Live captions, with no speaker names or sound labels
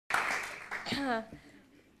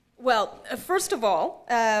Well, first of all,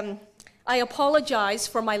 I apologize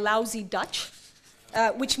for my lousy Dutch,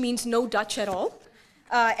 which means no Dutch at all.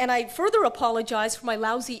 And I further apologize for my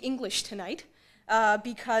lousy English tonight,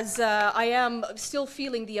 because I am still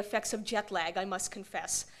feeling the effects of jet lag, I must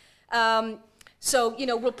confess. So, you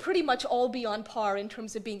know, we'll pretty much all be on par in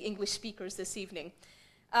terms of being English speakers this evening.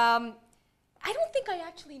 I don't think I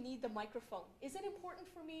actually need the microphone. Is it important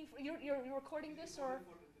for me? You're recording this, or?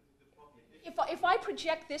 If I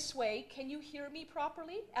project this way, can you hear me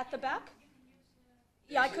properly at the back?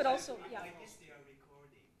 Yeah, I could also, yeah.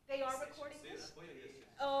 They are recording this?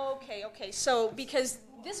 Okay, okay. So, because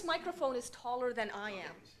this microphone is taller than I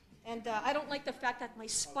am, and I don't like the fact that my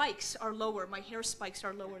spikes are lower, my hair spikes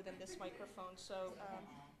are lower than this microphone. So,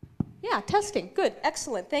 yeah, testing. Good,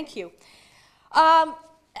 excellent, thank you.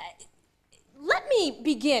 Let me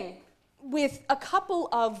begin with a couple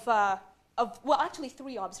of well, actually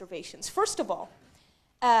 3 observations. First of all,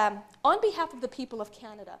 on behalf of the people of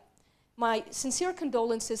Canada, my sincere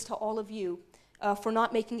condolences to all of you for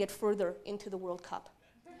not making it further into the World Cup.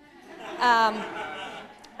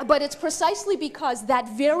 But it's precisely because that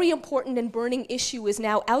very important and burning issue is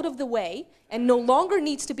now out of the way and no longer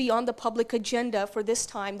needs to be on the public agenda for this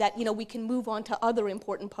time that, you know, we can move on to other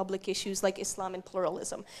important public issues like Islam and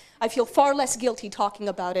pluralism. I feel far less guilty talking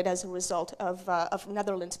about it as a result of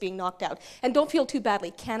Netherlands being knocked out. And don't feel too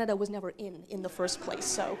badly, Canada was never in the first place.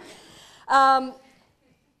 So,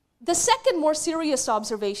 the second more serious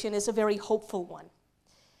observation is a very hopeful one.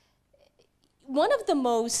 One of the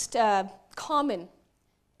most common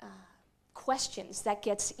questions that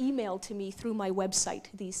gets emailed to me through my website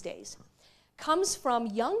these days comes from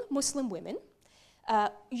young Muslim women,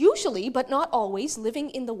 usually, but not always, living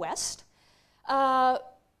in the West,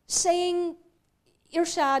 saying,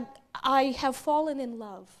 Irshad, I have fallen in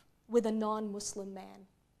love with a non-Muslim man.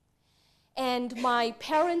 And my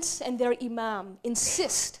parents and their imam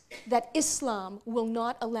insist that Islam will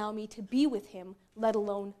not allow me to be with him, let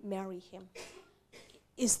alone marry him.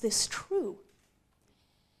 Is this true?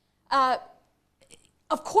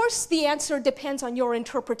 Of course, the answer depends on your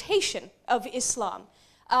interpretation of Islam.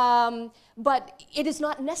 But it is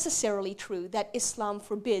not necessarily true that Islam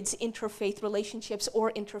forbids interfaith relationships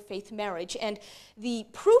or interfaith marriage. And the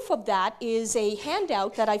proof of that is a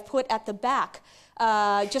handout that I've put at the back,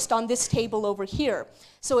 just on this table over here.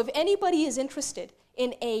 So if anybody is interested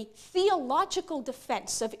in a theological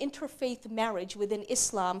defense of interfaith marriage within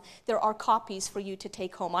Islam, there are copies for you to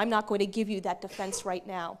take home. I'm not going to give you that defense right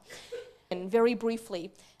now. And very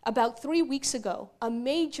briefly, about 3 weeks ago, a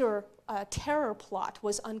major terror plot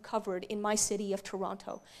was uncovered in my city of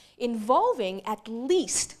Toronto, involving at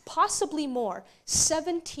least, possibly more,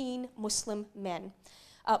 17 Muslim men,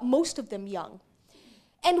 most of them young.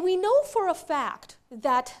 And we know for a fact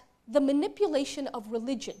that the manipulation of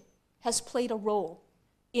religion has played a role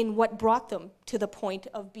in what brought them to the point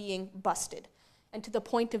of being busted and to the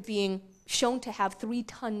point of being shown to have 3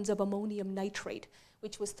 tons of ammonium nitrate,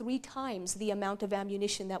 which was 3 times the amount of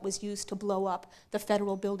ammunition that was used to blow up the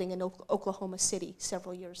federal building in Oklahoma City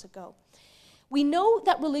several years ago. We know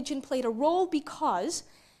that religion played a role because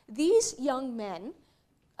these young men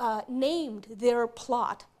named their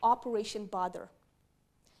plot Operation Badr,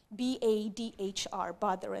 B-A-D-H-R,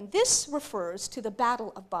 Badr. And this refers to the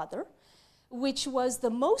Battle of Badr, which was the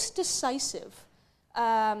most decisive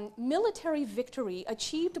military victory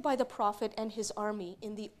achieved by the Prophet and his army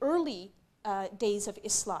in the early days of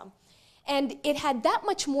Islam. And it had that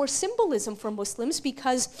much more symbolism for Muslims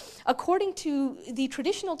because, according to the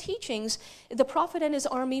traditional teachings, the Prophet and his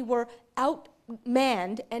army were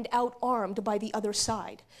outmanned and outarmed by the other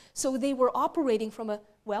side. So they were operating from a,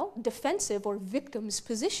 well, defensive or victim's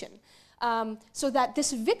position. So that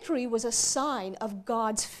this victory was a sign of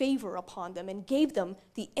God's favor upon them and gave them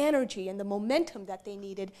the energy and the momentum that they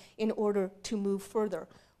needed in order to move further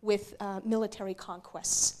with military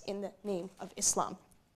conquests in the name of Islam.